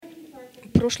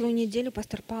прошлую неделю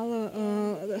пастор Пауло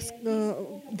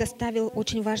доставил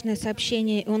очень важное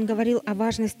сообщение. Он говорил о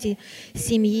важности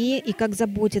семьи и как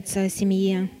заботиться о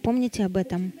семье. Помните об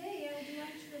этом?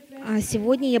 А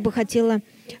сегодня я бы хотела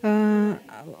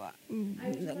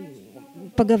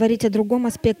поговорить о другом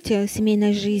аспекте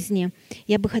семейной жизни.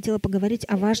 Я бы хотела поговорить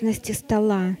о важности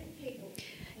стола.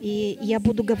 И я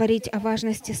буду говорить о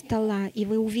важности стола, и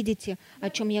вы увидите,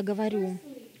 о чем я говорю.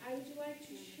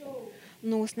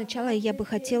 Но сначала я бы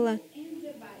хотела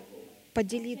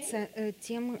поделиться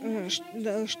тем,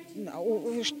 что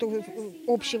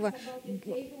общего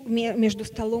между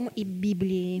столом и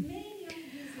Библией.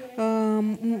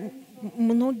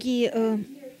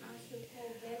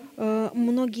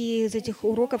 Многие из этих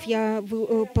уроков я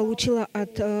получила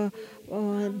от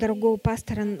дорогого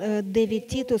пастора Дэви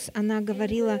Титус. Она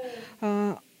говорила,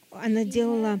 она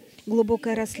делала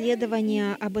глубокое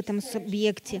расследование об этом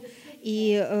субъекте.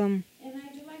 И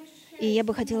я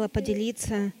бы хотела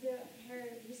поделиться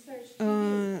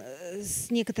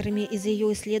с некоторыми из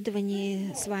ее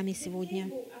исследований с вами сегодня.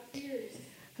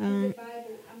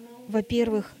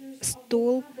 Во-первых,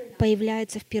 стол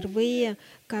появляется впервые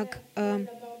как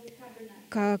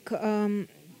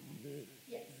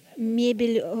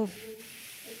мебель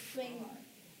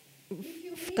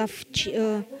в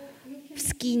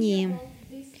скинии.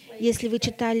 Если вы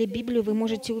читали Библию, вы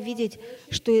можете увидеть,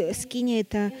 что скиния —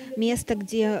 это место,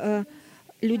 где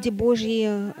люди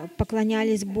Божьи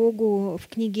поклонялись Богу. В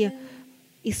книге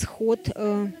 «Исход»,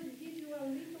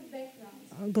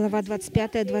 глава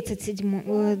 25,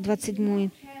 27.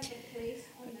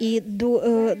 И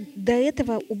до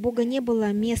этого у Бога не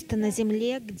было места на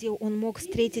земле, где Он мог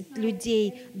встретить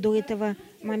людей до этого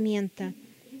момента.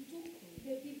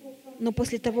 Но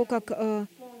после того, как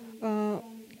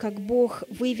Бог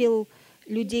вывел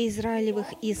людей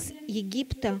Израилевых из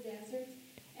Египта,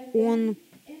 Он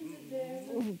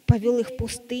повел их в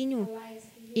пустыню,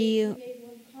 и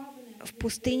в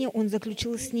пустыне Он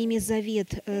заключил с ними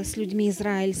завет, с людьми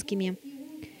израильскими.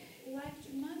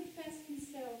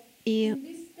 И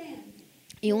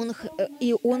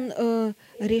он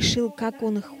решил, как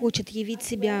Он хочет явить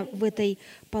себя в этой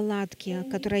палатке,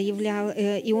 которая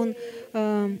и Он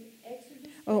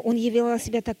явил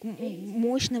себя так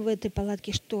мощно в этой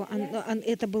палатке, что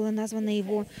это было названо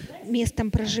Его местом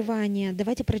проживания.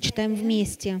 Давайте прочитаем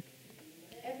вместе.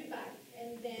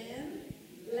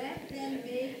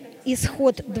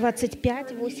 Исход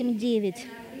 25, 8, 9.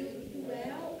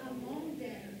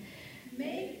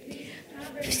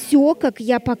 «Все, как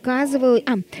я показываю,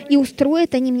 и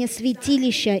устроят они мне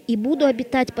святилища, и буду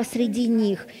обитать посреди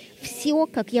них. Все,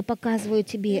 как я показываю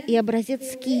тебе, и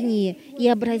образец скинии, и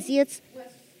образец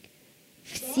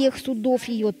всех судов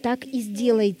ее, так и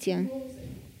сделайте».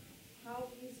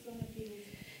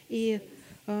 И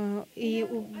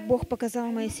Бог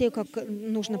показал Моисею, как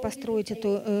нужно построить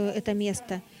это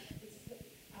место.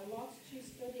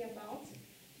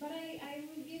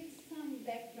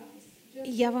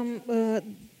 Я вам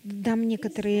дам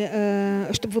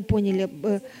некоторые, чтобы вы поняли.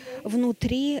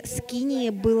 Внутри скинии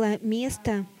было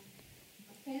место,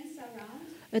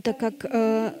 это как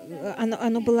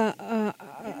оно было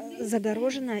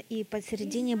загорожено, и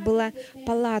посередине была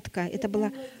палатка. Это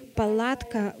была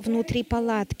палатка внутри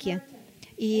палатки.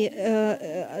 И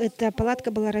эта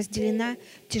палатка была разделена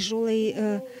тяжелой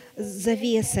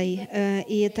завесой.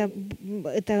 И эта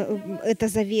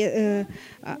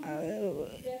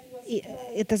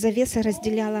завеса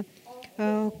разделяла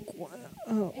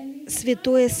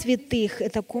святое святых.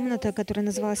 Это комната, которая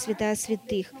называлась Святая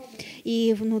святых.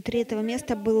 И внутри этого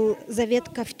места был завет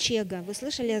ковчега. Вы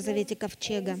слышали о завете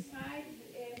ковчега?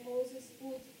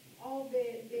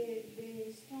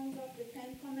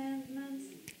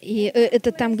 И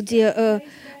это там, где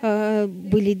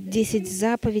были 10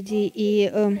 заповедей,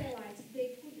 и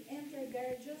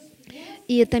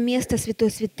это место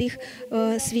Святой Святых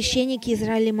священники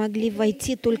Израиля могли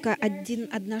войти только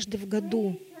однажды в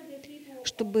году,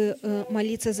 чтобы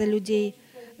молиться за людей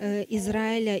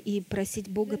Израиля и просить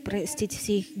Бога простить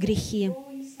все их грехи.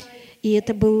 И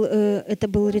это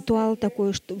был ритуал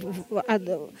такой, что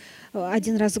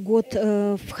один раз в год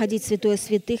входить в Святое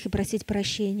Святых и просить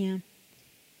прощения.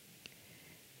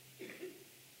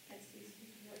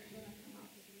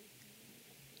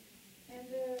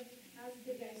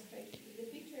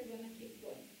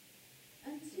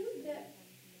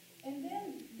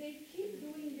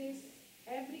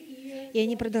 И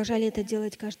они продолжали это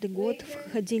делать каждый год,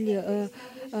 входили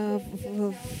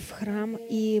в храм,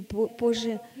 и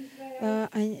позже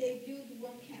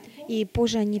они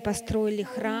построили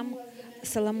храм.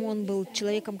 Соломон был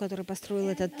человеком, который построил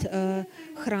этот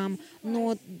храм.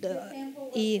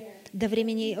 И До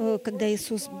времени, когда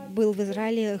Иисус был в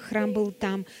Израиле, храм был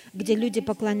там, где люди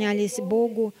поклонялись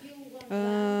Богу,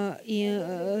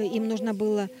 и им нужно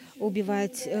было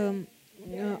убивать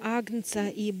агнца,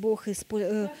 и Бог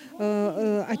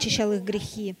очищал их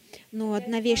грехи. Но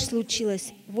одна вещь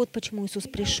случилась. Вот почему Иисус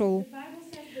пришел.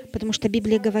 Потому что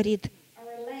Библия говорит,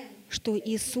 что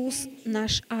Иисус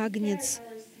наш агнец,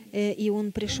 и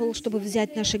Он пришел, чтобы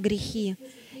взять наши грехи.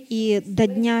 И до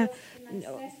дня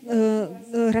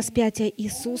распятия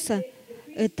Иисуса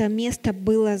это место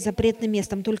было запретным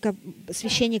местом. Только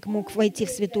священник мог войти в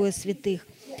святое святых.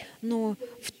 Но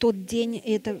в тот день,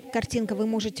 эта картинка, вы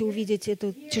можете увидеть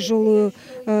эту тяжелую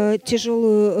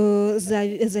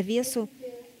завесу,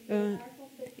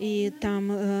 и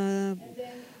там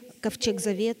ковчег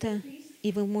завета,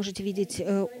 и вы можете видеть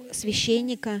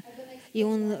священника, и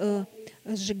он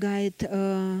сжигает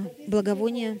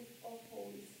благовоние,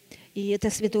 и это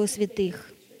святое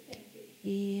святых.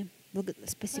 И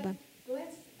спасибо.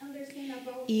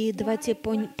 И давайте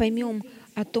поймем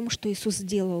о том, что Иисус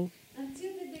сделал.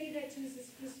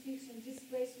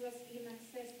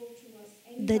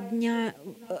 До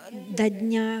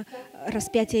дня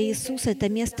распятия Иисуса это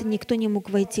место никто не мог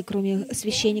войти, кроме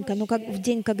священника. Но как в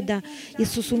день, когда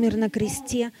Иисус умер на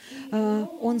кресте,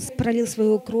 Он пролил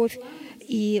свою кровь,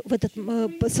 и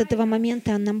с этого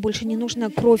момента нам больше не нужна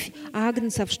кровь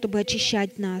агнцев, чтобы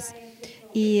очищать нас.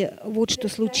 И вот что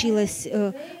случилось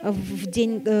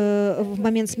в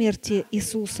момент смерти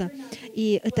Иисуса.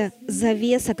 И эта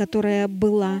завеса, которая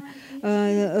была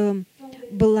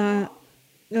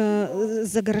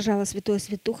загорожала святое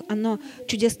святых, оно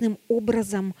чудесным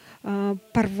образом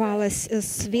порвалось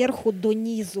сверху до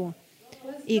низу.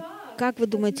 И как вы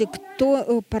думаете,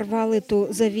 кто порвал эту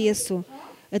завесу?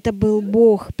 Это был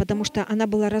Бог, потому что она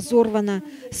была разорвана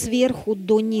сверху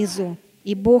до низу.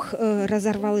 И Бог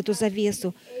разорвал эту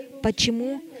завесу.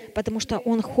 Почему? Потому что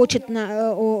Он хочет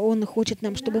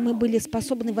нам, чтобы мы были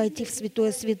способны войти в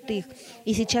святое святых.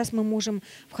 И сейчас мы можем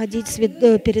входить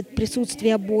перед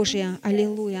присутствием Божия.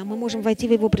 Аллилуйя. Мы можем войти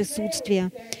в Его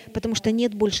присутствие, потому что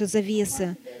нет больше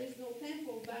завесы.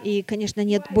 И, конечно,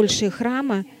 нет больше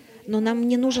храма, но нам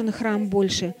не нужен храм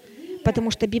больше,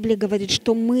 потому что Библия говорит,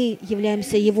 что мы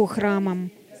являемся Его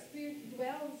храмом.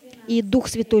 И Дух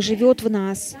Святой живет в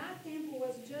нас.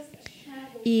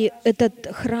 И этот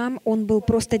храм, он был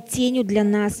просто тенью для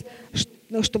нас,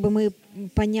 чтобы мы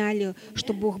поняли,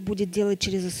 что Бог будет делать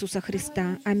через Иисуса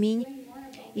Христа. Аминь.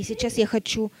 И сейчас я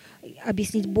хочу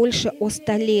объяснить больше о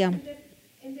столе.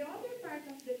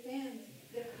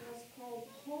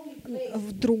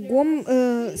 В другом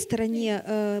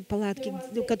стороне палатки,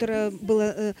 которая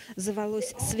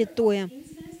называлась «Святое»,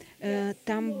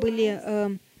 там были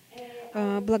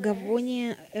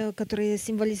благовония, которые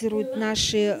символизируют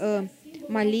наши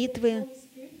молитвы,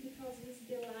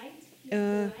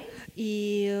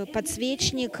 и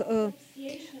подсвечник,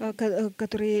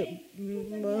 который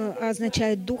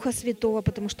означает Духа Святого,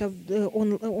 потому что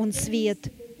он свет.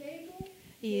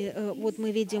 И вот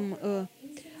мы видим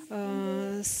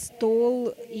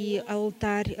стол и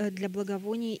алтарь для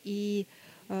благовоний, и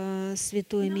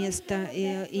святое место,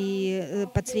 и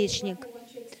подсвечник.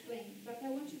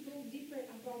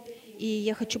 И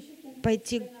я хочу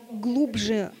пойти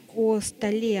глубже о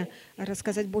столе,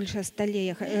 рассказать больше о столе.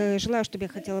 Я желаю, чтобы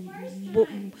я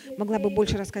могла бы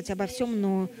больше рассказать обо всем,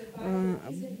 но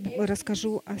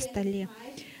расскажу о столе.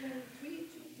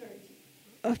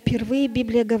 Впервые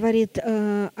Библия говорит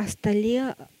о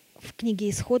столе в книге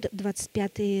Исход,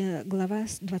 25 глава,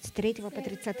 с 23 по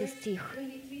 30 стих.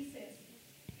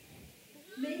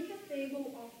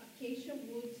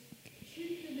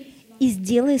 «И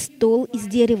сделай стол из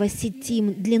дерева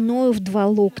ситим длиною в 2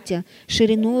 локтя,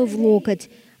 шириною в локоть,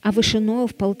 а вышиною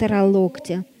в 1,5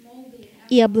 локтя.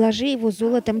 И обложи его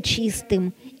золотом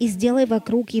чистым, и сделай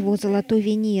вокруг его золотой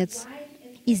венец.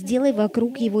 И сделай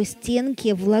вокруг его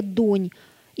стенки в ладонь,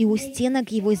 и у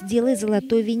стенок его сделай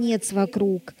золотой венец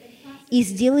вокруг. И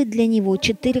сделай для него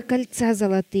 4 кольца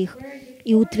золотых,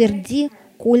 и утверди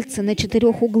кольца на 4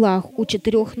 углах у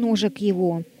 4 ножек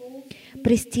его.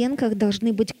 При стенках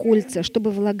должны быть кольца,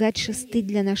 чтобы влагать шесты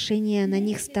для ношения на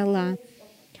них стола.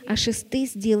 А шесты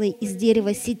сделай из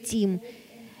дерева ситим,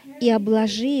 и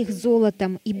обложи их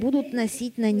золотом, и будут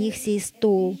носить на них сей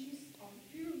стол.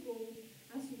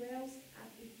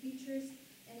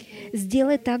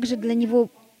 Сделай также для него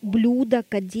блюда,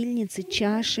 кадильницы,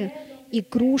 чаши и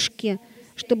кружки,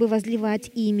 чтобы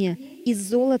возливать ими. Из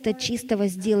золота чистого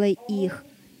сделай их.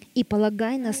 И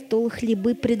полагай на стол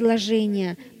хлебы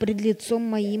предложения пред лицом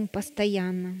моим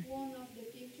постоянно».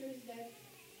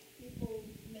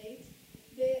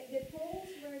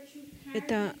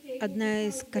 Это одна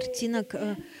из картинок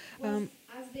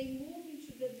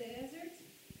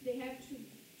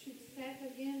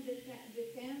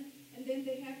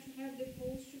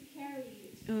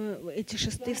Эти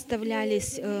шесты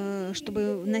вставлялись,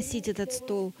 чтобы носить этот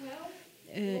стол.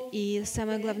 И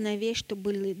самая главная вещь, что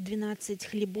были 12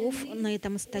 хлебов на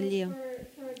этом столе.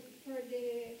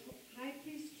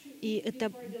 И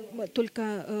это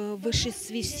только высшие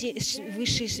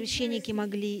священники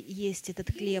могли есть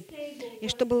этот хлеб. И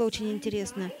что было очень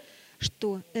интересно,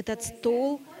 что этот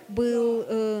стол был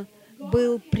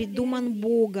придуман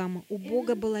Богом. У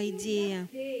Бога была идея.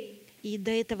 И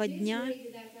до этого дня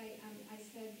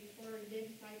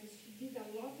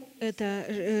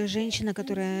эта женщина,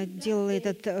 которая делала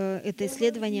это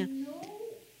исследование,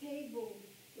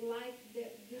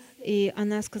 и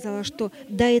она сказала, что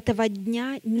до этого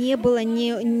дня никогда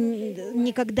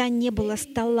не было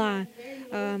стола.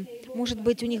 Может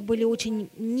быть, у них были очень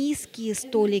низкие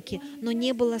столики, но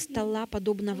не было стола,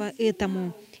 подобного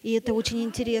этому. И это очень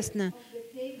интересно,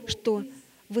 что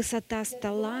высота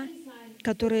стола,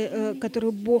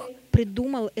 которую Бог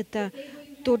придумал, это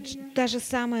та же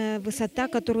самая высота,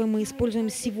 которую мы используем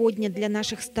сегодня для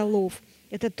наших столов.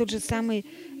 Это тот же самый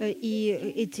и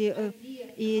эти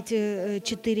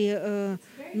 4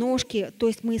 ножки. То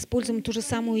есть мы используем ту же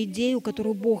самую идею,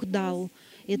 которую Бог дал.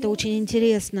 И это очень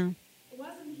интересно.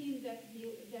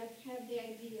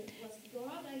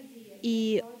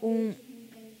 И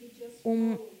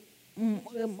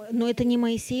но это не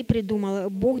Моисей придумал.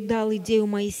 Бог дал идею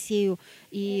Моисею,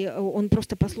 и он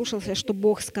просто послушался, что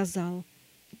Бог сказал.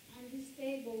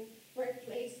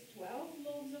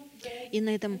 И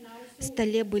на этом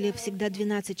столе были всегда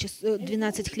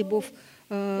 12 хлебов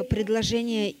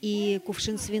предложения и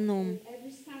кувшин с вином.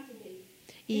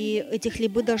 И эти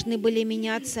хлебы должны были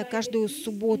меняться каждую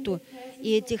субботу.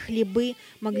 И эти хлебы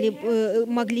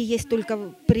могли есть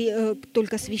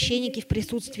только священники в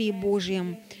присутствии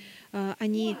Божьем.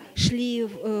 Они шли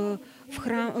в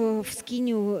храм, в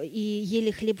скинию и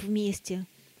ели хлеб вместе.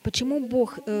 Почему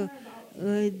Бог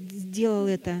сделал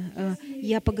это?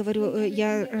 Я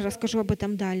расскажу об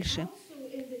этом дальше.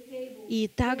 И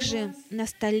также на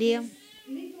столе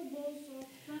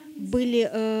были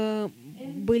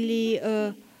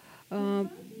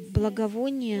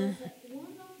благовония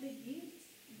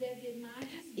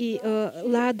и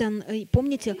ладан.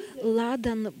 Помните,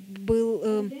 ладан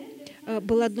был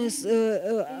одно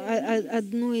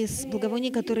из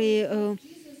благовоний, которые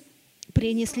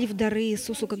принесли в дары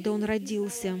Иисусу, когда Он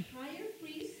родился.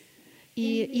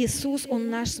 И Иисус, Он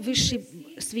наш высший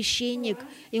священник,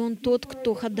 и Он тот,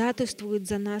 кто ходатайствует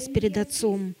за нас перед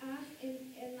Отцом.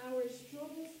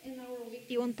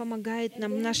 И Он помогает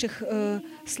нам в наших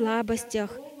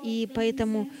слабостях, и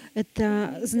поэтому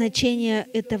это значение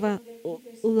этого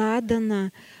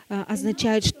ладана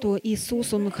означает, что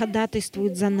Иисус, Он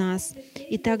ходатайствует за нас.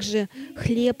 И также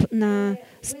хлеб на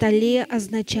столе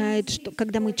означает, что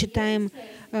когда мы читаем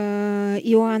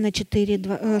Иоанна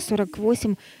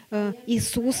 4:48,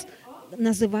 Иисус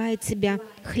называет себя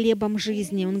хлебом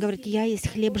жизни. Он говорит: «Я есть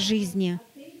хлеб жизни».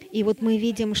 И вот мы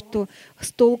видим, что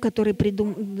стол, который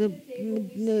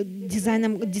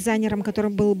дизайнером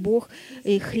которым был Бог,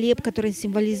 и хлеб, который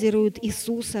символизирует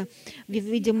Иисуса, мы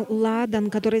видим ладан,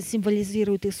 который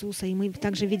символизирует Иисуса, и мы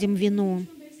также видим вино.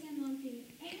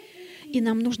 И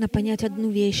нам нужно понять одну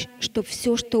вещь, что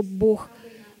все, что Бог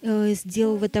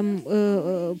сделал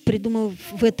придумал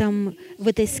в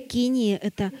этой скинии,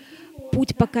 это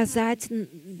путь показать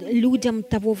людям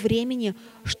того времени,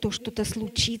 что что-то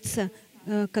случится,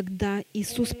 когда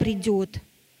Иисус придет.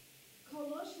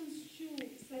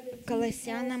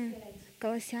 Колоссянам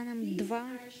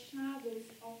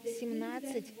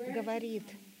 2:17 говорит,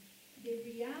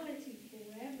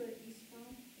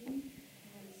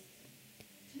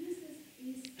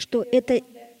 что это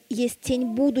есть тень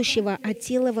будущего, а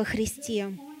тело во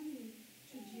Христе.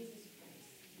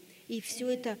 И все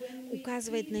это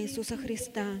указывает на Иисуса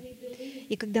Христа.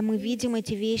 И когда мы видим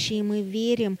эти вещи, и мы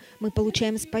верим, мы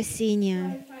получаем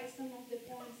спасение.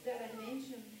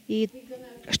 И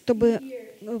чтобы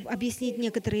объяснить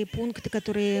некоторые пункты,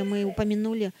 которые мы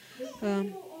упомянули,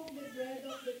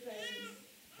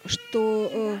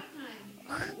 что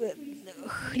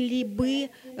хлебы,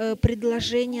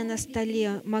 предложения на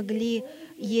столе могли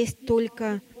есть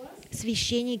только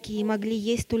священники и могли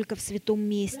есть только в святом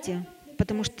месте,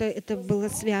 потому что это было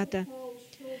свято.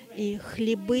 И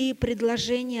хлебы,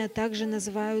 предложения также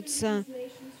называются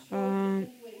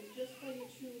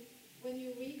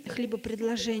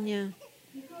хлебопредложения,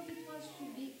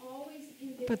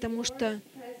 потому что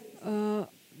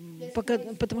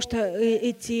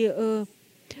эти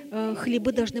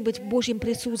хлебы должны быть в Божьем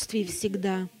присутствии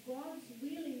всегда.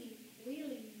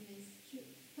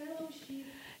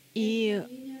 И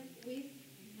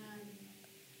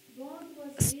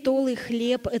стол и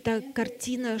хлеб — это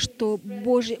картина, что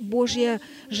Божье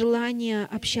желание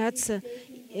общаться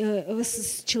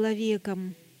с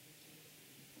человеком.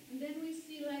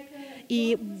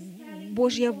 И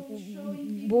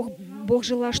Бог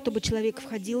желал, чтобы человек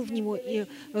входил в него и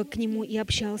к нему и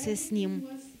общался с ним.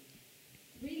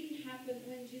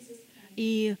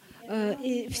 И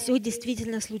все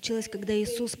действительно случилось, когда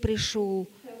Иисус пришел.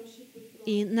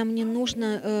 И нам не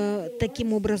нужно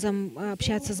таким образом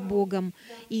общаться с Богом.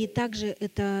 И также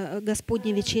это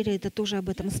Господня вечеря, это тоже об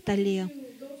этом столе.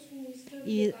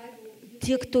 И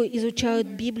те, кто изучают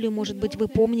Библию, может быть, вы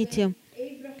помните,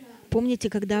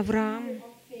 когда Авраам,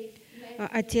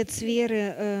 отец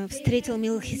веры, встретил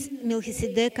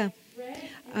Мелхиседека,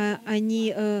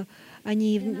 они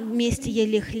вместе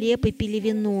ели хлеб и пили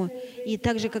вино. И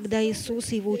также, когда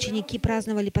Иисус и его ученики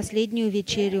праздновали последнюю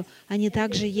вечерю, они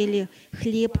также ели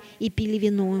хлеб и пили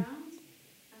вино.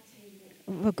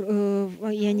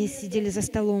 И они сидели за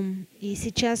столом. И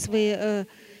сейчас вы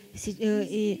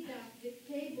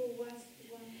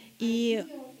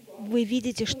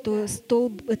видите, что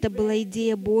стол — это была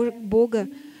идея Бога,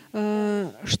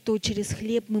 что через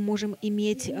хлеб мы можем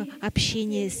иметь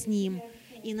общение с Ним.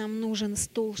 И нам нужен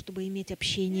стол, чтобы иметь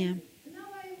общение.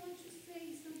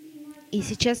 И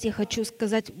сейчас я хочу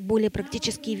сказать более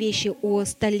практические вещи о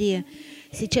столе.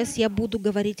 Сейчас я буду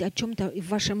говорить о чем-то в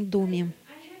вашем доме.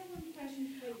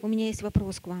 У меня есть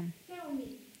вопрос к вам.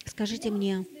 Скажите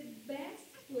мне,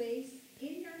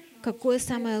 какое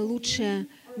самое лучшее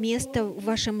место в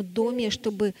вашем доме,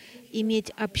 чтобы иметь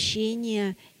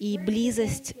общение и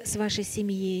близость с вашей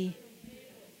семьей?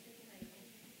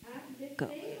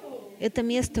 Это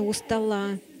место у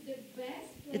стола.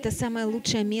 Это самое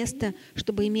лучшее место,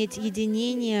 чтобы иметь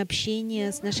единение,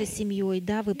 общение с нашей семьей.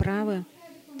 Да, вы правы.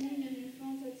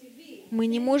 Мы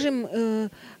не можем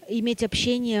иметь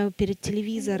общение перед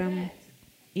телевизором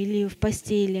или в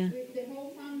постели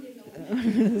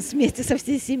вместе со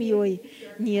всей семьей.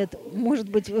 Нет, может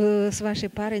быть, с вашей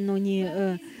парой, но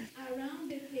не.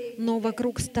 Но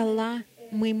вокруг стола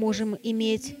мы можем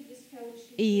иметь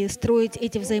и строить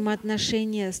эти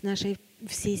взаимоотношения с нашей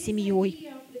всей семьей.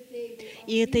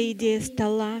 И эта идея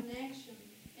стола,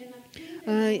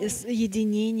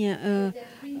 единения,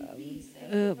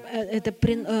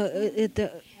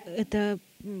 это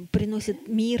приносит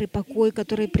мир и покой,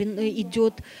 который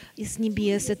идет из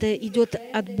небес. Это идет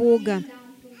от Бога.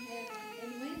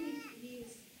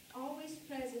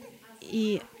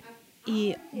 И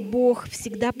Бог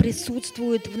всегда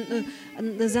присутствует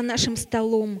за нашим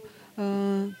столом.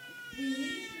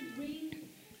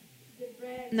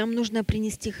 Нам нужно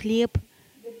принести хлеб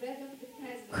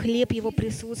Его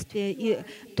присутствия,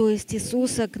 то есть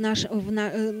Иисуса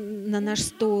на наш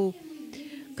стол.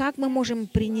 Как мы можем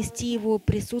принести Его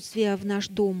присутствие в наш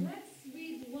дом?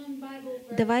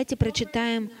 Давайте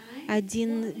прочитаем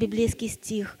один библейский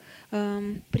стих.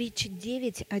 Притчи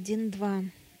 9, 1, 2.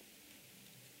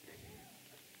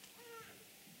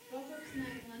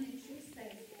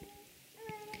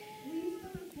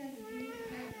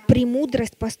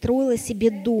 «Премудрость построила себе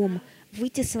дом,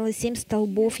 вытесала 7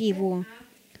 столбов его,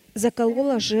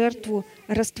 заколола жертву,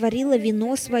 растворила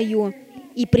вино свое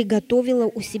и приготовила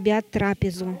у себя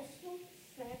трапезу».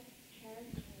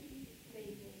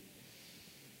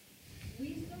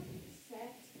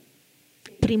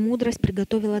 Премудрость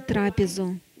приготовила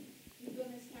трапезу,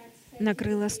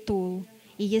 накрыла стол.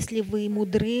 И если вы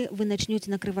мудры, вы начнете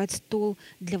накрывать стол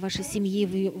для вашей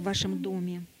семьи в вашем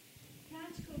доме.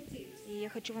 И я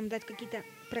хочу вам дать какие-то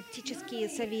практические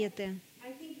советы.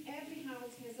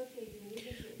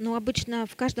 Но обычно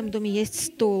в каждом доме есть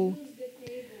стол.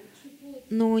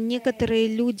 Но некоторые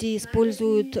люди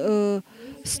используют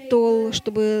стол,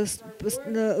 чтобы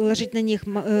ложить на них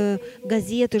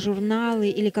газеты, журналы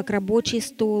или как рабочий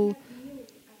стол.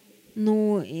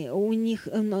 Но у них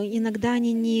иногда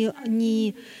они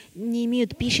не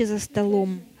имеют пищи за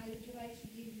столом.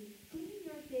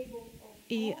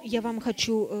 И я вам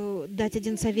хочу дать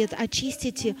один совет.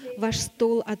 Очистите ваш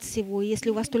стол от всего. Если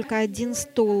у вас только один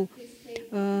стол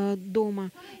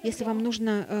дома, если вам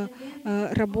нужно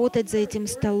работать за этим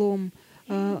столом,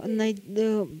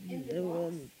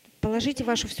 положите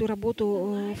вашу всю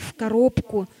работу в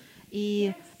коробку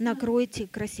и накройте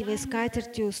красивой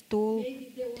скатертью стол,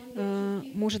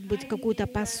 может быть, какую-то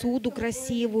посуду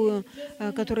красивую,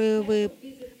 которую вы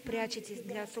прячете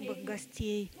для особых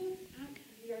гостей.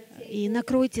 И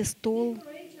накройте стол,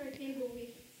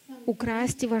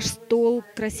 украсьте ваш стол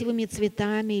красивыми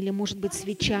цветами или, может быть,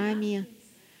 свечами.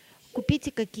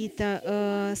 Купите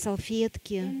какие-то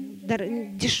салфетки,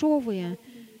 дешевые,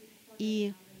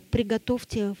 и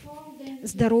приготовьте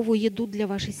здоровую еду для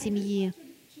вашей семьи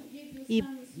и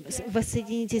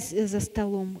воссоединитесь за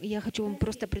столом. Я хочу вам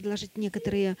просто предложить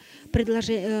некоторые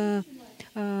предложения,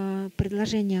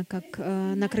 как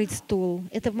накрыть стол.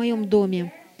 Это в моем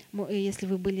доме, если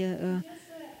вы были...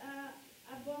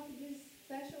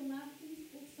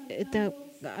 Это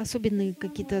особенные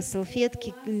какие-то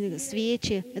салфетки,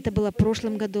 свечи. Это было в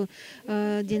прошлом году,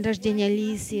 день рождения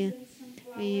Лиси.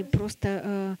 И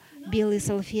просто белые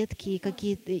салфетки и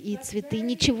какие-то и цветы.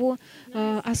 Ничего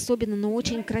особенного, но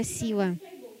очень красиво.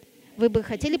 Вы бы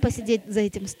хотели посидеть за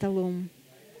этим столом?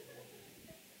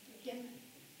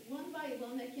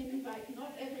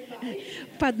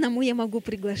 По одному я могу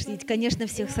пригласить. Конечно,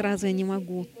 всех сразу я не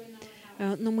могу.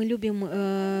 Но мы любим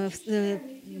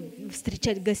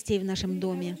встречать гостей в нашем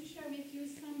доме.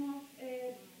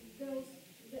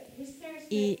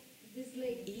 И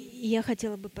я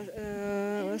хотела бы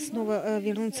снова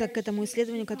вернуться к этому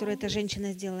исследованию, которое эта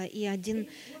женщина сделала. И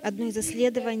одно из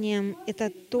исследований —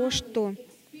 это то, что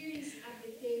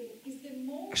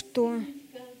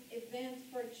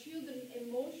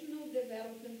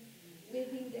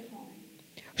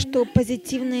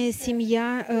позитивная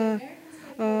семья,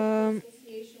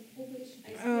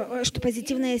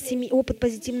 опыт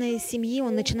позитивной семьи,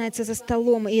 он начинается за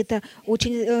столом, и это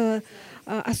очень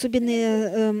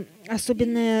особенное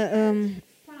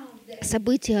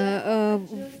событие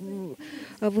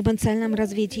в эмоциональном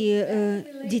развитии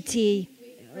детей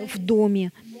в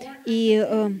доме. И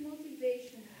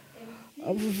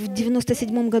в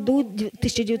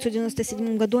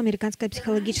 1997 году Американская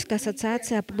психологическая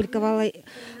ассоциация опубликовала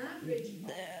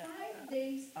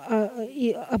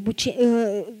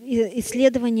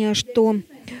исследование, что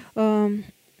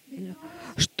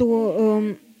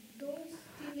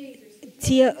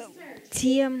те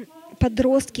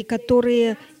подростки,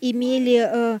 которые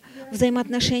имели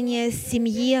взаимоотношения с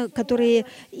семьей, которые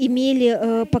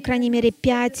имели, по крайней мере,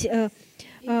 5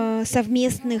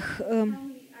 совместных,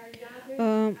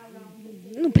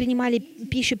 принимали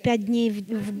пищу 5 дней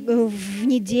в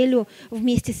неделю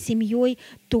вместе с семьей,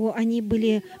 то они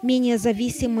были менее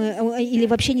зависимы или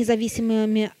вообще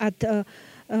независимыми от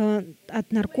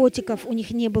наркотиков, у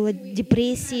них не было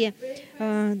депрессии.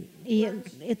 И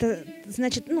это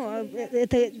значит,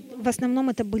 это в основном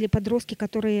это были подростки,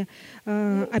 которые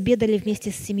обедали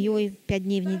вместе с семьей 5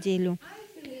 дней в неделю.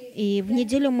 И в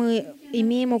неделю мы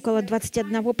имеем около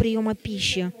 21 приема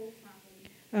пищи.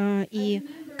 И,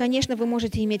 конечно, вы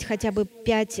можете иметь хотя бы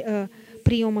 5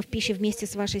 приемов пищи вместе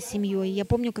с вашей семьей. Я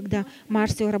помню, когда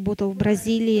Марсио работал в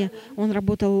Бразилии, он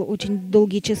работал очень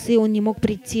долгие часы, он не мог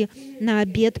прийти на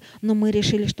обед, но мы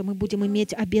решили, что мы будем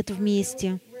иметь обед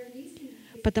вместе,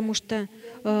 потому что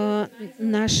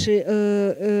нашим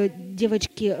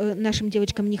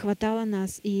девочкам не хватало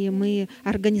нас, и мы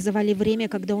организовали время,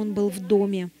 когда он был в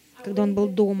доме, когда он был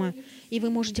дома. И вы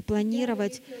можете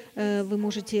планировать, вы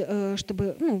можете,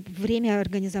 чтобы время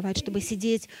организовать, чтобы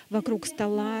сидеть вокруг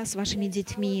стола с вашими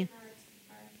детьми.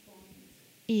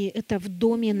 И это в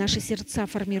доме наши сердца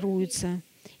формируются.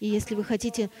 И если вы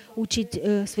хотите учить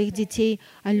своих детей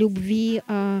о любви,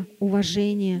 о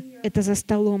уважении, это за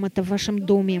столом, это в вашем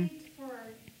доме.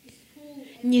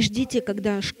 Не ждите,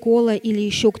 когда школа или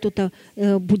еще кто-то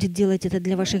будет делать это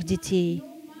для ваших детей.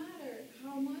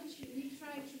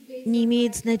 Не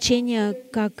имеет значения,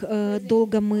 как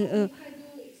долго мы...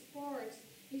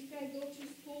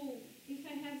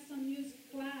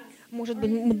 Может быть,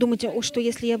 вы думаете, что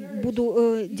если я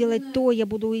буду делать то, я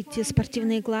буду идти в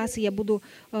спортивные классы, я буду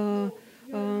в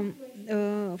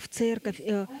церковь,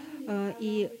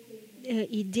 и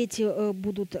дети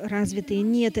будут развиты.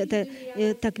 Нет, это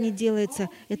так не делается.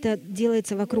 Это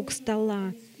делается вокруг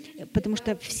стола. Потому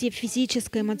что все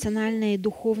физическое, эмоциональное и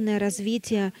духовное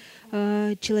развитие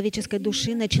человеческой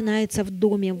души начинается в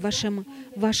доме, в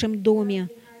вашем доме.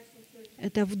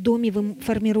 Это в доме вы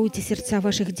формируете сердца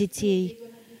ваших детей.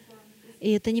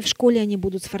 И это не в школе они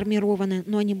будут сформированы,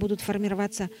 но они будут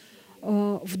формироваться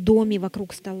в доме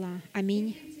вокруг стола.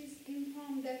 Аминь.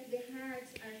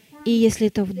 И если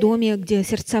это в доме, где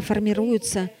сердца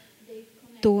формируются,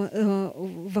 то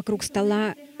вокруг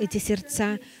стола эти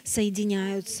сердца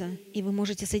соединяются. И вы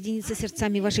можете соединиться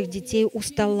сердцами ваших детей у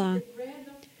стола.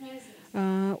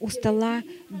 У стола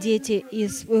дети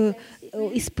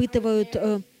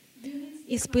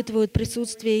испытывают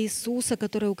присутствие Иисуса,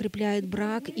 которое укрепляет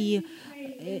брак и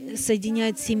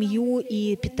соединяет семью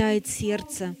и питает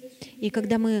сердце. И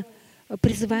когда мы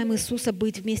призываем Иисуса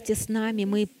быть вместе с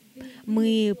нами,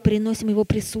 мы приносим Его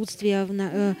присутствие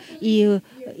и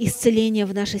исцеление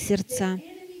в наши сердца.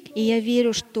 И я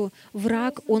верю, что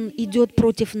враг, он идет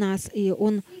против нас, и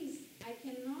он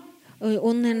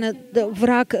Он, наверное,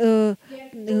 враг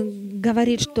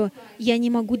говорит, что я не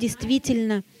могу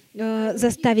действительно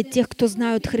заставить тех, кто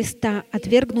знают Христа,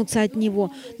 отвергнуться от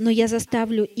Него, но я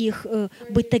заставлю их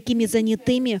быть такими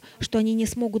занятыми, что они не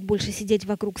смогут больше сидеть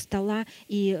вокруг стола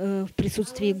и в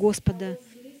присутствии Господа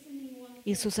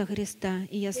Иисуса Христа.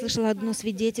 И я слышала одно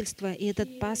свидетельство, и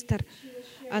этот пастор,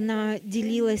 она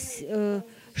делилась,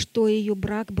 что ее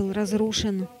брак был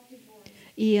разрушен,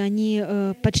 и они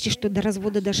почти что до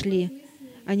развода дошли.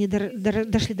 Они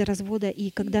дошли до развода, и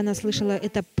когда она слышала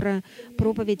эту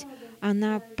проповедь,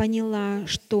 она поняла,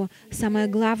 что самая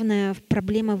главная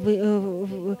проблема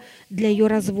для ее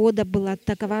развода была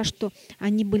такова, что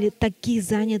они были такие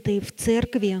заняты в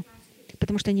церкви,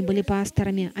 потому что они были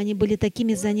пасторами, они были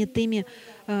такими занятыми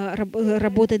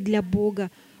работать для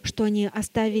Бога, что они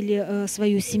оставили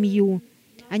свою семью,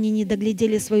 они не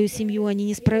доглядели свою семью,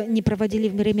 они не проводили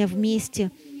время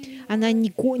вместе, она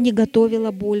не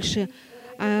готовила больше,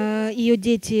 ее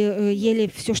дети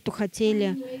ели все, что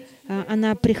хотели,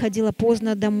 она приходила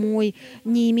поздно домой,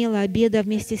 не имела обеда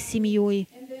вместе с семьей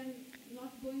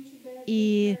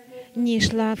и не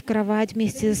шла в кровать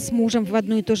вместе с мужем в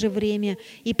одно и то же время,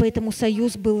 и поэтому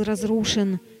союз был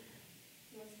разрушен,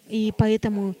 и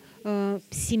поэтому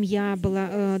семья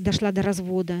дошла до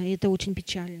развода, и это очень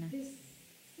печально.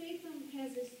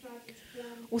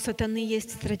 У сатаны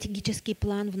есть стратегический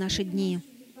план в наши дни.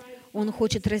 Он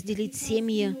хочет разделить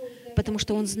семьи, потому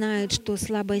что он знает, что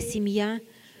слабая семья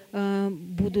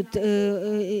будут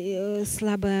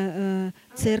слабая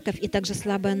церковь и также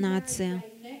слабая нация.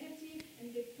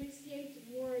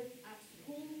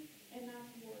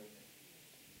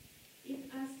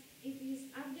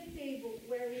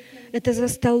 Это за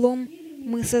столом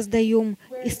мы создаем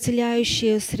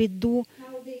исцеляющую среду,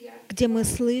 где мы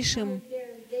слышим,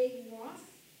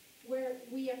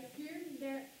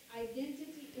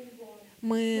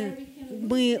 мы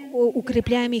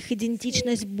укрепляем их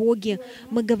идентичность в Боге.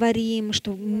 Мы говорим,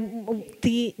 что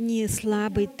ты не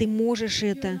слабый, ты можешь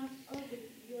это.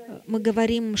 Мы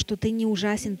говорим, что ты не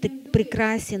ужасен, ты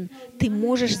прекрасен, ты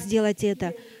можешь сделать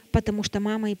это, потому что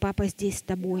мама и папа здесь с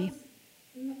тобой.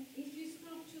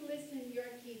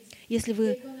 Если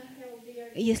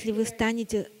вы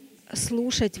станете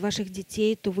слушать ваших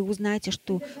детей, то вы узнаете,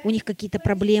 что у них какие-то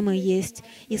проблемы есть.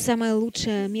 И самое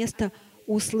лучшее место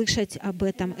услышать об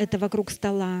этом — это вокруг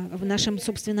стола, в нашем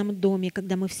собственном доме,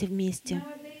 когда мы все вместе.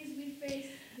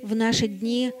 В наши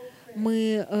дни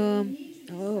мы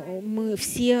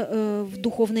все в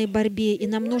духовной борьбе, и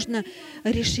нам нужно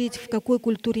решить, в какой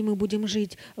культуре мы будем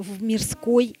жить, в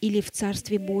мирской или в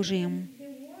Царстве Божьем.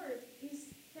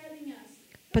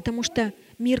 Потому что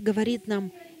мир говорит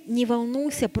нам: не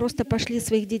волнуйся, просто пошли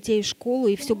своих детей в школу,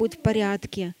 и все будет в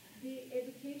порядке.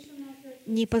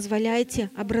 Не позволяйте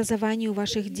образованию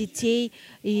ваших детей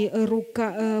и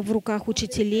в руках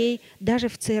учителей, даже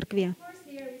в церкви.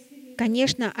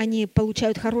 Конечно, они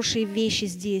получают хорошие вещи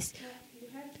здесь,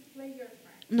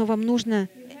 но вам нужно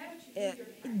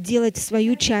делать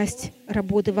свою часть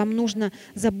работы, вам нужно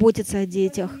заботиться о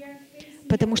детях,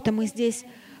 потому что мы здесь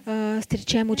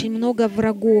встречаем очень много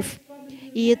врагов.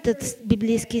 И этот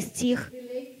библейский стих,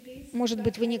 может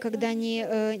быть, вы никогда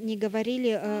не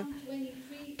говорили,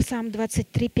 Псалм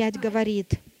 23:5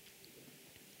 говорит,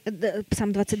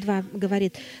 Псалм 22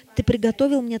 говорит: «Ты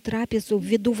приготовил мне трапезу в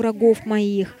виду врагов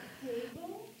моих,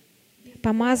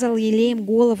 помазал елеем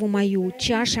голову мою,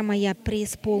 чаша моя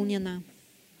преисполнена».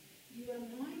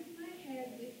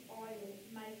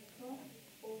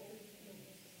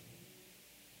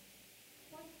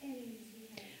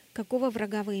 Какого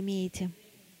врага вы имеете?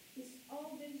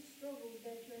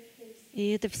 И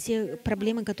это все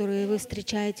проблемы, которые вы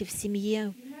встречаете в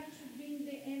семье.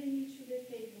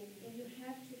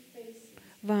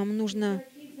 Вам нужно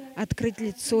открыть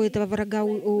лицо этого врага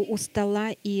у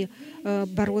стола и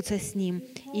бороться с ним.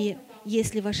 И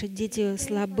если ваши дети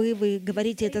слабы, вы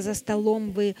говорите это за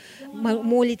столом, вы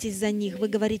молитесь за них, вы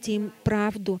говорите им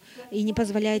правду и не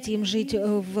позволяете им жить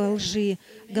в лжи.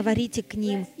 Говорите к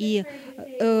ним и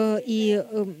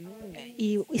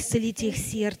исцелите их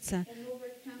сердце.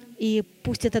 И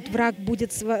пусть этот враг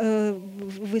будет,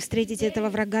 вы встретите этого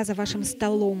врага за вашим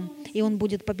столом, и он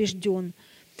будет побежден.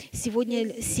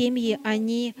 Сегодня семьи,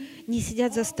 они не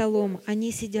сидят за столом,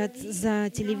 они сидят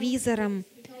за телевизором.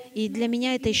 И для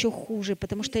меня это еще хуже,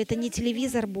 потому что это не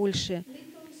телевизор больше,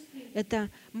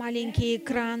 это маленький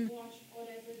экран,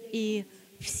 и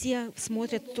все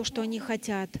смотрят то, что они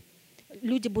хотят.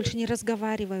 Люди больше не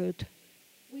разговаривают.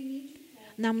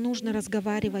 Нам нужно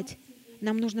разговаривать.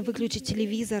 Нам нужно выключить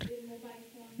телевизор,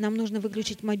 нам нужно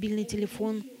выключить мобильный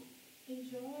телефон,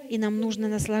 и нам нужно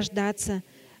наслаждаться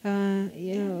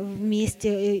вместе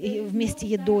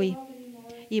едой.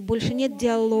 И больше нет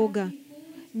диалога,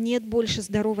 нет больше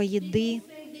здоровой еды.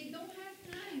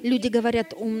 Люди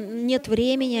говорят, нет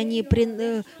времени, они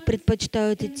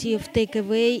предпочитают идти в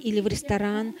take-away или в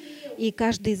ресторан, и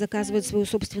каждый заказывает свою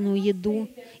собственную еду.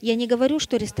 Я не говорю,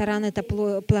 что ресторан — это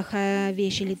плохая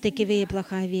вещь или take-away —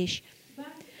 плохая вещь.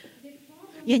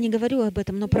 Я не говорю об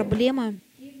этом, но проблема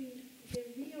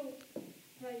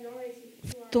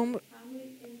в том,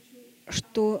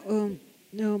 что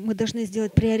мы должны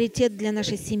сделать приоритет для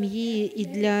нашей семьи и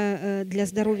для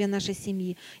здоровья нашей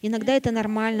семьи. Иногда это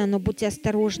нормально, но будьте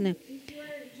осторожны.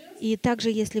 И также,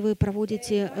 если вы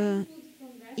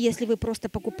если вы просто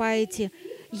покупаете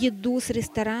еду с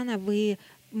ресторана, вы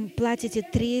платите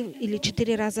 3 или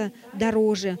 4 раза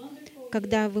дороже,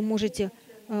 когда вы можете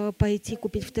пойти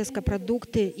купить в Tesco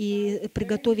продукты и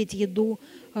приготовить еду,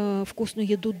 вкусную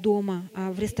еду дома.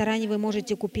 А в ресторане вы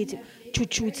можете купить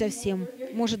чуть-чуть совсем.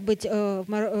 Может быть,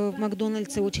 в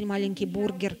Макдональдсе очень маленький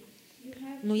бургер.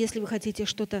 Но если вы хотите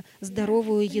что-то,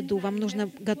 здоровую еду, вам нужно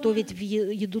готовить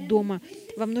еду дома.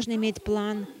 Вам нужно иметь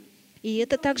план. И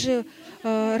это также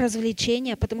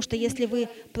развлечение, потому что если вы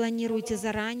планируете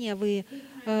заранее, вы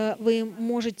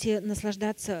можете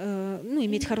наслаждаться,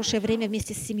 иметь хорошее время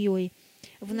вместе с семьей.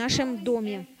 В нашем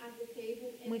доме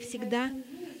мы всегда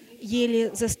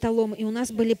ели за столом, и у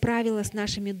нас были правила с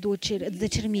нашими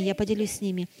дочерьми, я поделюсь с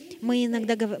ними. Мы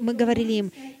говорили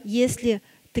им, если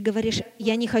ты говоришь,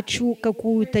 я не хочу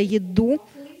какую-то еду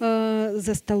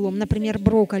за столом, например,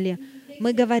 брокколи,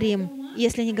 мы говорим,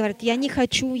 если они говорят, я не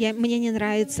хочу, мне не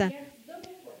нравится,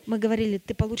 мы говорили,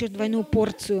 ты получишь двойную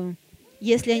порцию.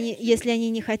 Если они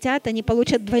не хотят, они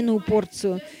получат двойную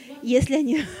порцию. Если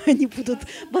они будут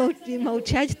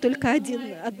молчать, только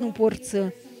одну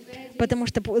порцию. Потому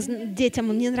что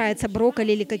детям не нравятся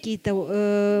брокколи или какие-то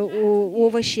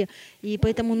овощи, и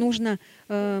поэтому нужно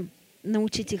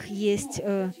научить их есть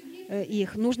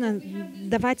их. Нужно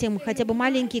давать им хотя бы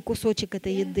маленький кусочек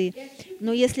этой еды.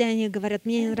 Но если они говорят,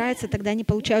 мне не нравится, тогда они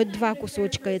получают 2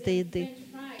 кусочка этой еды.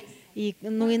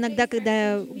 Иногда,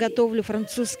 когда я готовлю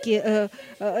французские...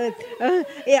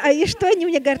 и что они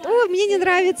мне говорят? О, мне не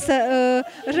нравится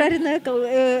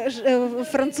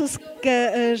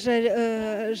французская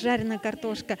жареная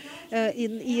картошка.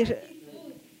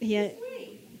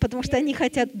 Потому что они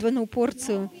хотят двойную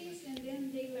порцию.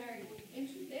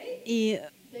 И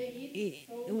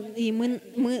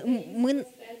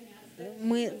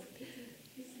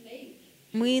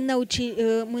мы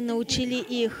научили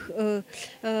их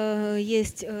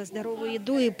есть здоровую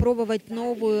еду и пробовать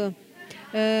новую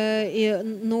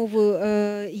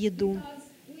еду.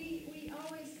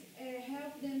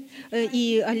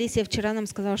 И Алисия вчера нам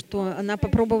сказала, что она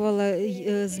попробовала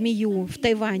змею в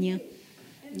Тайване.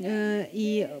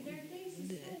 И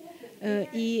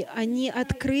они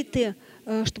открыты,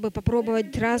 чтобы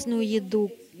попробовать разную еду.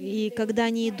 И когда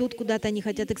они идут куда-то, они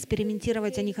хотят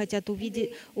экспериментировать, они хотят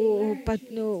увидеть,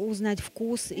 узнать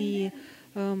вкус. И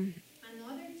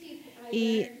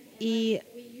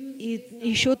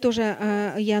еще тоже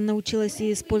я научилась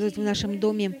использовать в нашем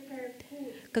доме,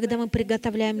 когда мы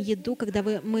приготовляем еду, когда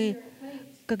вы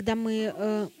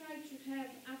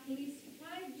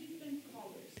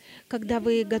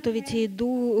готовите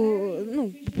еду,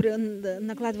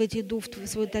 накладываете еду в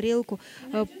свою тарелку,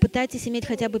 пытайтесь иметь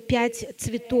хотя бы 5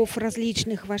 цветов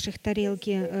различных в ваших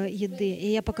тарелке еды.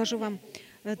 И я покажу вам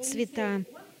цвета.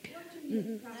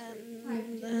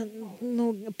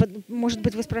 Может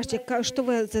быть, вы спрашиваете, что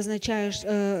вы означаешь,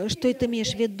 что ты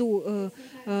имеешь в виду,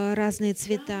 разные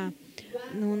цвета.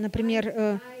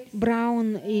 Например,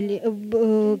 браун или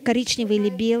коричневый или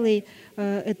белый,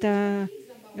 это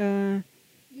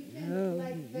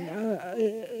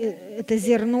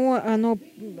зерно,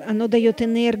 оно дает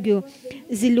энергию.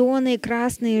 Зеленые,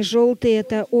 красные, желтые —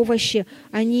 это овощи,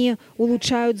 они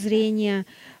улучшают зрение.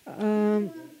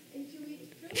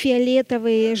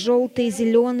 Фиолетовые, желтые,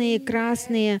 зеленые,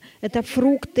 красные — это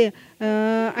фрукты,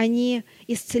 они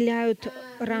исцеляют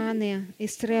раны,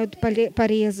 исцеляют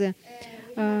порезы.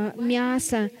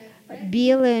 Мясо,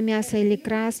 белое мясо или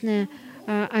красное,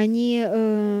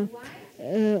 они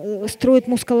строят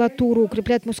мускулатуру,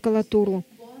 укрепляют мускулатуру.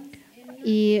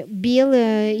 И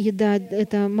белая еда —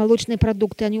 это молочные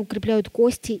продукты, они укрепляют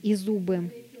кости и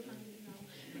зубы.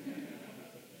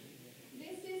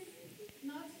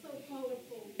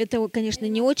 Это, конечно,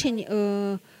 не очень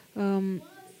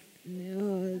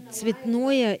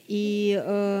цветное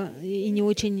и не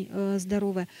очень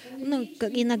здоровое.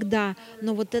 Иногда,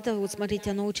 но вот это вот,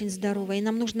 смотрите, оно очень здоровое. И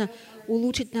нам нужно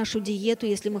улучшить нашу диету,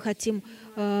 если мы хотим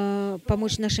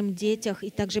помочь нашим детям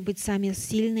и также быть сами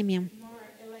сильными.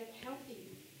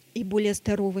 и более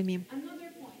здоровыми.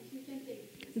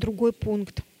 Другой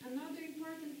пункт,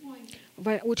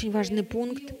 очень важный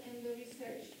пункт.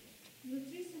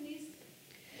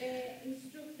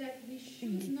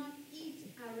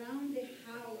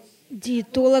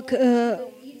 Диетолог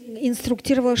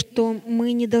инструктировал, что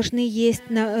мы не должны есть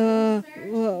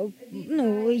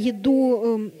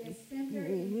еду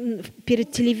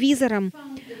перед телевизором,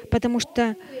 потому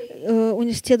что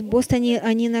университет в Бостоне,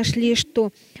 они нашли,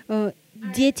 что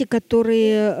дети,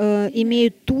 которые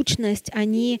имеют тучность,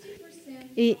 они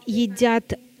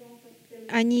едят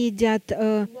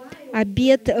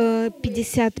обед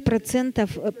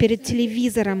 50% перед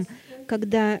телевизором,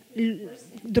 когда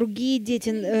другие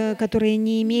дети, которые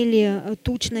не имели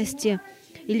тучности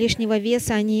и лишнего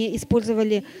веса, они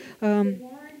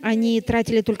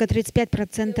тратили только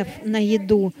 35% на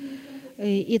еду.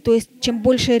 И то есть, чем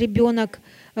больше ребенок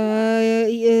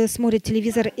смотрит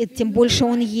телевизор, тем больше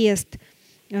он ест.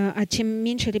 А чем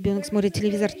меньше ребенок смотрит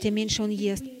телевизор, тем меньше он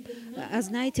ест. А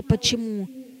знаете почему?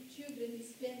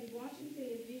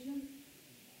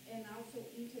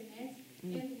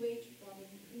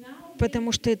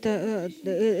 Потому что это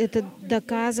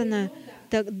доказано.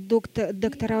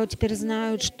 Доктора теперь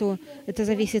знают, что это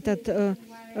зависит от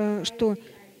что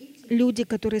люди,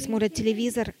 которые смотрят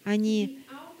телевизор, они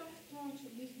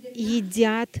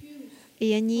едят,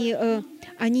 и они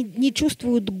не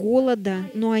чувствуют голода,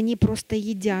 но они просто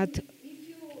едят.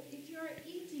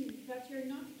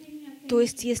 То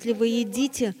есть, если вы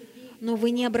едите, но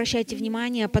вы не обращаете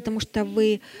внимания, потому что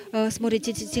вы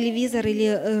смотрите телевизор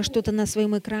или что-то на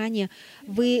своем экране,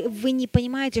 вы не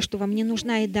понимаете, что вам не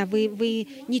нужна еда, вы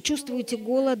не чувствуете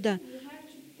голода,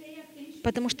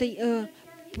 потому что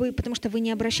вы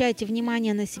не обращаете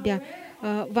внимания на себя.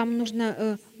 Вам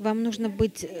нужно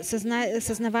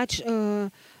сознавать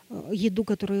еду,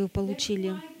 которую вы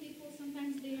получили.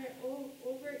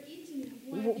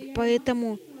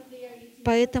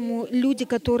 Поэтому люди,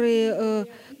 которые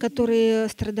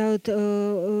страдают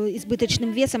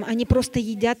избыточным весом, они просто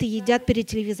едят и едят перед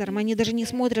телевизором. Они даже не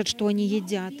смотрят, что они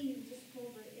едят.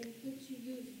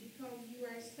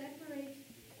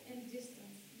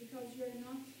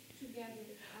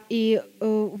 И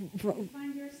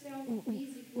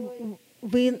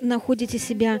вы находите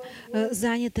себя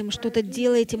занятым, что-то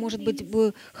делаете, может быть,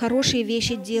 вы хорошие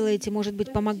вещи делаете, может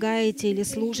быть, помогаете или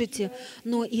служите,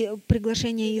 но и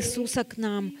приглашение Иисуса к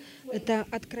нам — это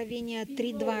Откровение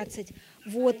 3:20.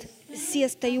 «Вот, се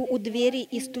стою у двери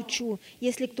и стучу.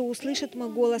 Если кто услышит мой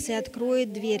голос и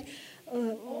откроет дверь,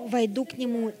 войду к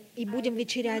нему и будем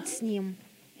вечерять с ним».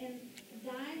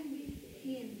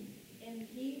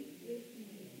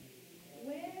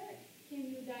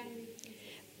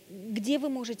 Где вы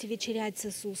можете вечерять с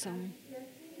Иисусом?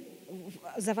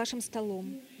 За вашим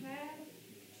столом.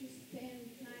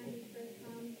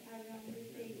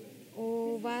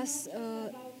 У вас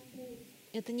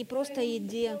это не просто о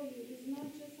еде.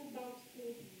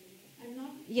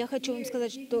 Я хочу вам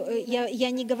сказать, что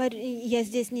я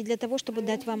здесь не для того, чтобы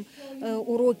дать вам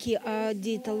уроки о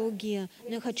диетологии,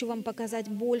 но я хочу вам показать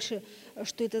больше,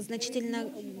 что это значительно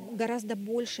гораздо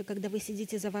больше, когда вы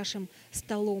сидите за вашим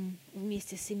столом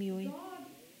вместе с семьей.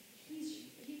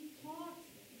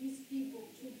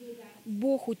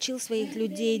 Бог учил своих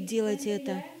людей делать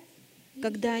это.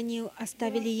 Когда они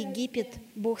оставили Египет,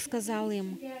 Бог сказал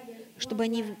им, чтобы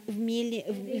они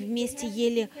вместе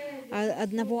ели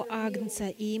одного агнца,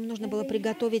 и им нужно было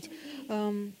приготовить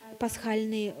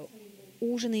пасхальные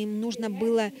ужины, им нужно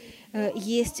было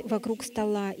есть вокруг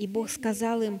стола. И Бог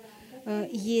сказал им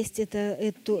есть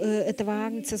этого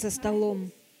агнца за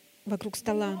столом, вокруг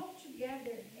стола.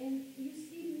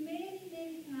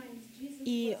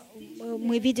 И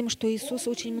мы видим, что Иисус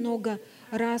очень много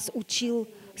раз учил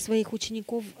своих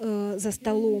учеников за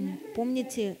столом.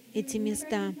 Помните эти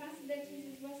места?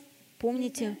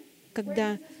 Помните,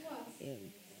 когда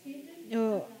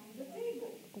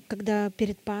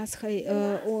перед Пасхой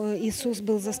Иисус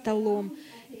был за столом,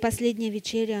 последняя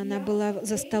вечеря, она была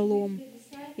за столом.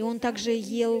 И Он также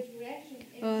ел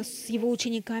с Его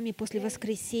учениками после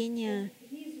воскресения.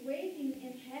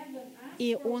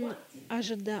 И Он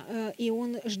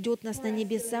ждет нас на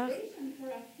небесах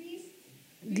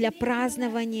для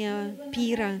празднования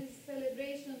пира.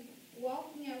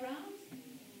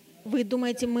 Вы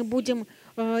думаете, мы будем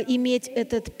иметь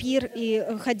этот пир и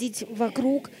ходить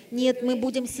вокруг? Нет, мы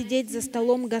будем сидеть за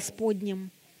столом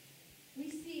Господним.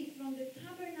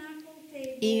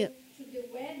 И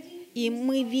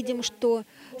мы видим, что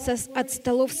от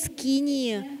столов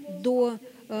скинии до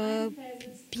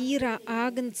пира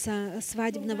Агнца,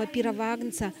 свадебного пира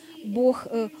Агнца, Бог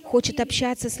хочет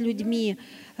общаться с людьми,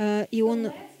 и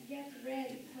Он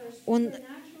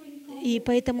И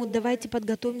поэтому давайте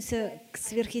подготовимся к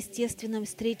сверхъестественной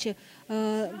встрече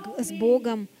с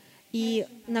Богом и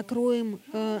накроем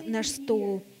наш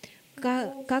стол.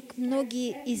 Как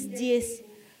многие здесь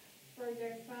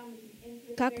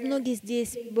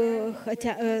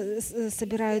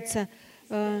собираются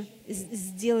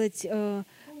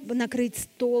накрыть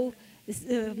стол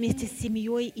вместе с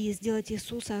семьей и сделать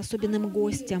Иисуса особенным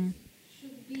гостем.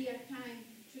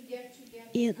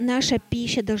 И наша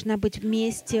пища должна быть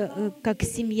вместе, как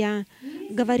семья.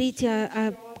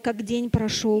 Говорите, как день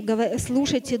прошел,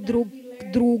 слушайте друг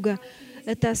друга.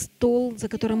 Это стол, за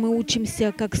которым мы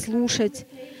учимся, как слушать.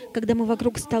 Когда мы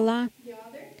вокруг стола,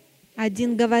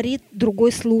 один говорит,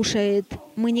 другой слушает.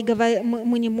 Мы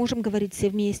не можем говорить все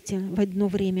вместе в одно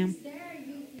время.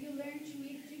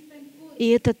 И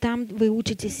это там вы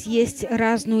учитесь есть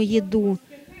разную еду,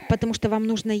 потому что вам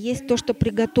нужно есть то, что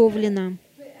приготовлено.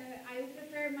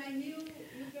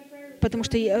 Потому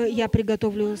что я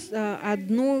приготовлю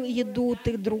одну еду,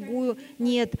 ты другую.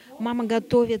 Нет, мама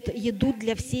готовит еду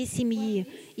для всей семьи,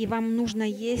 и вам нужно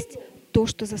есть то,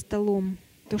 что за столом,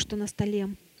 то, что на столе.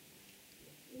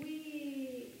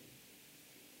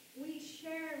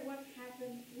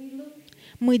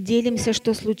 Мы делимся,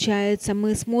 что случается,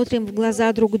 мы смотрим в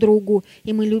глаза друг другу,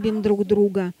 и мы любим друг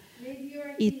друга.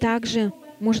 И также,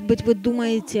 может быть, вы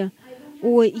думаете: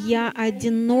 ой, я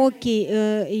одинокий,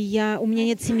 у меня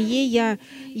нет семьи, я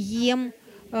ем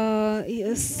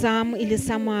сам или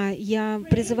сама. Я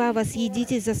призываю вас,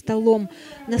 едите за столом,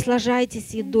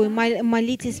 наслаждайтесь едой,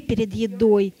 молитесь перед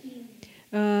едой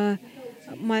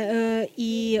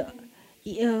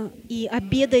и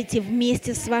обедайте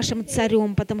вместе с вашим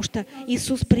царем, потому что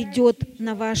Иисус придет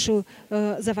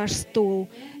за ваш стол.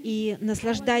 И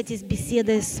наслаждайтесь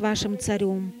беседой с вашим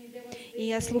царем. И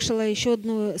я слушала еще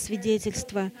одно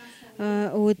свидетельство.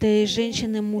 У этой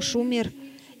женщины муж умер,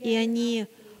 и они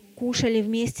кушали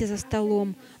вместе за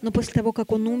столом. Но после того,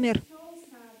 как он умер,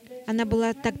 она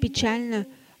была так печальна,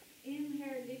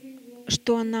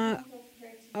 что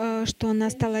она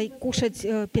стала кушать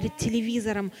перед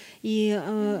телевизором, и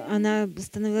она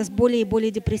становилась более и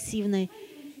более депрессивной.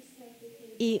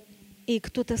 И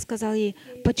кто-то сказал ей: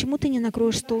 почему ты не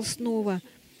накроешь стол снова?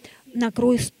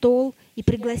 Накрой стол и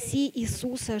пригласи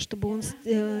Иисуса, чтобы Он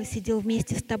сидел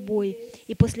вместе с тобой.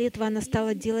 И после этого она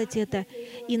стала делать это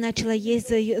и начала есть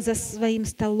за своим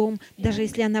столом, даже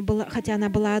если хотя она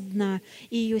была одна,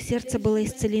 и ее сердце было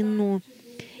исцелено.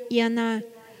 И она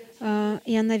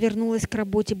вернулась к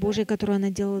работе Божьей, которую она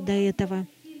делала до этого.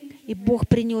 И Бог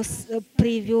принес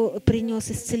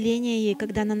исцеление ей,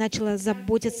 когда она начала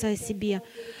заботиться о себе,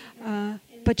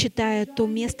 почитая то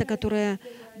место, которое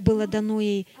было дано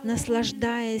ей,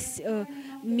 наслаждаясь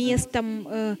местом,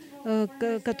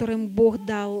 которым Бог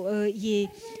дал ей.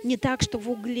 Не так, что в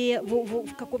угле,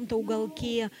 в каком-то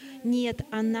уголке. Нет,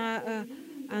 она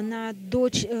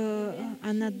дочь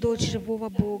живого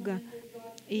Бога.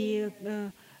 И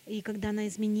когда она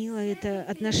изменила это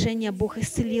отношение, Бог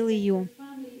исцелил ее.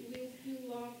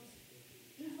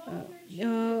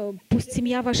 Пусть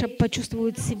семья ваша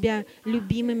почувствует себя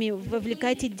любимыми.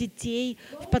 Вовлекайте детей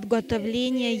в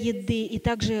подготовление еды. И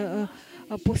также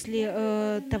после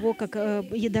того, как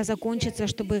еда закончится,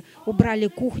 чтобы убрали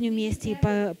кухню вместе и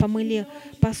помыли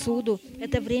посуду.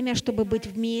 Это время, чтобы быть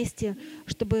вместе,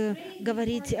 чтобы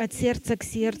говорить от сердца к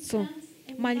сердцу.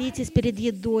 Молитесь перед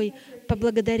едой,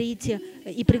 поблагодарите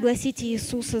и пригласите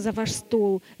Иисуса за ваш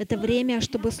стол. Это время,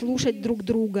 чтобы слушать друг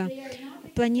друга.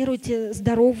 Планируйте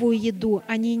здоровую еду.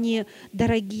 Они не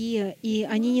дорогие, и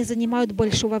они не занимают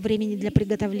большого времени для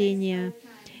приготовления.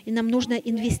 И нам нужно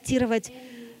инвестировать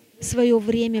свое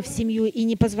время в семью и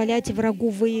не позволять врагу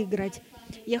выиграть.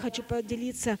 Я хочу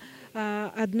поделиться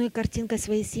одной картинкой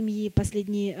своей семьи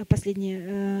последнее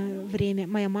время.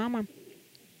 Моя мама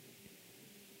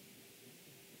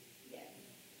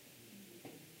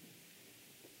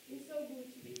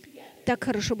так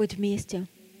хорошо быть вместе.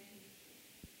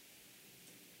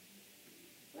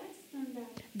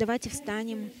 Давайте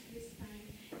встанем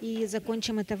и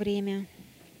закончим это время.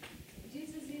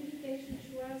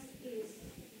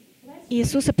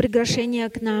 Иисуса приглашение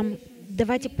к нам.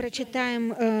 Давайте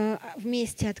прочитаем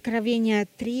вместе Откровение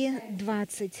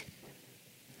 3:20.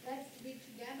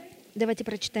 Давайте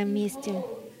прочитаем вместе.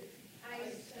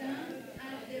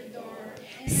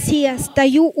 «Се,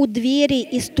 стою у двери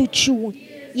и стучу.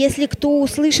 Если кто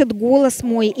услышит голос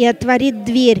мой и отворит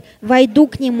дверь, войду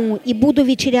к нему и буду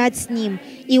вечерять с ним,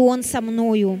 и он со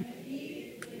мною».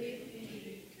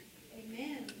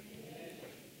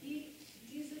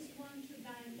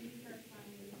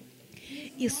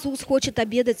 Иисус хочет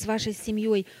обедать с вашей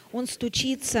семьей. Он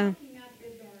стучится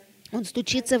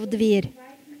в дверь.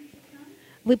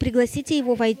 Вы пригласите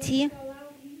его войти,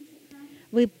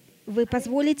 вы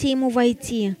позволите ему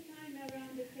войти,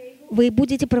 вы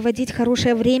будете проводить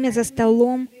хорошее время за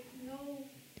столом,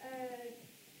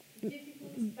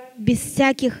 без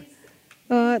всяких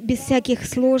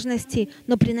сложностей,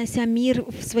 но принося мир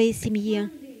в своей семье.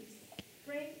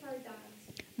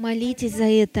 Молитесь за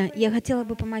это. Я хотела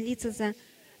бы помолиться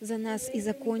за нас и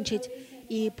закончить.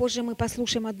 И позже мы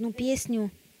послушаем одну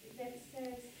песню,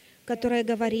 которая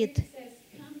говорит,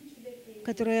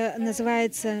 которая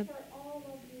называется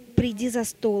 «Приди за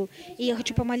стол». И я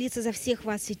хочу помолиться за всех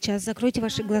вас сейчас. Закройте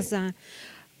ваши глаза.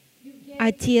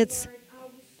 Отец,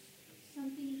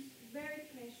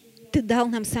 Ты дал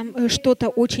нам что-то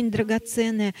очень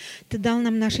драгоценное. Ты дал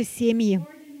нам наши семьи.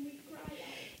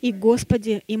 И,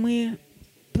 Господи, и мы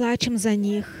плачем за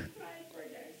них.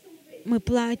 Мы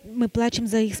плачем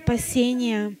за их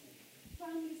спасение.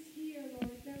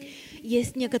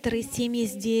 Есть некоторые семьи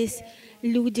здесь,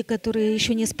 люди, которые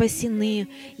еще не спасены.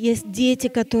 Есть дети,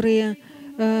 которые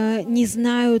не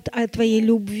знают о Твоей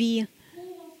любви.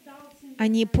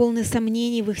 Они полны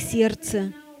сомнений в их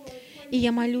сердце. И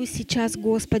я молюсь сейчас,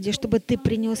 Господи, чтобы Ты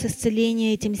принес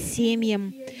исцеление этим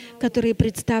семьям, которые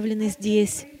представлены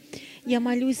здесь. Я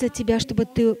молюсь за Тебя, чтобы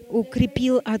Ты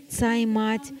укрепил отца и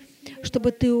мать,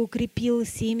 чтобы Ты укрепил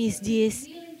семьи здесь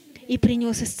и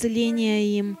принес исцеление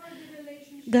им.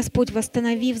 Господь,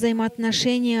 восстанови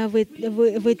взаимоотношения в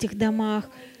этих домах.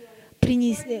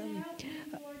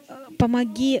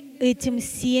 Помоги этим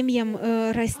семьям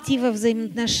расти во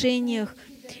взаимоотношениях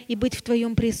и быть в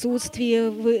Твоем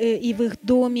присутствии и в их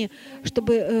доме,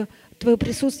 чтобы Твое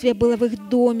присутствие было в их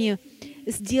доме.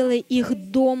 Сделай их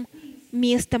дом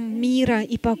местом мира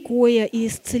и покоя и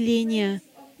исцеления,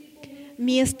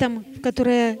 местом, в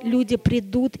которое люди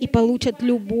придут и получат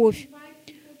любовь.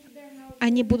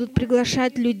 Они будут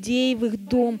приглашать людей в их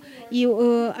дом, и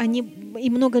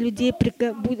много людей,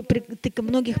 ты ко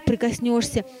многих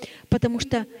прикоснешься, потому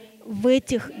что в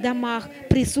этих домах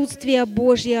присутствие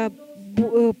Божье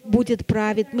будет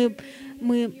править. Мы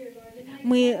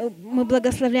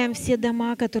благословляем все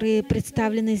дома, которые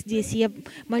представлены здесь. Я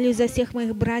молюсь за всех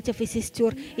моих братьев и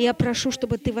сестер. И я прошу,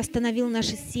 чтобы Ты восстановил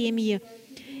наши семьи.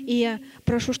 И я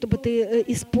прошу, чтобы Ты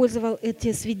использовал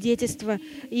эти свидетельства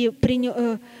и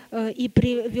принес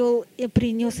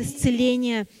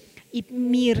исцеление и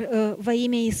мир во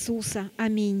имя Иисуса.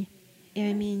 Аминь и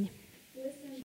аминь.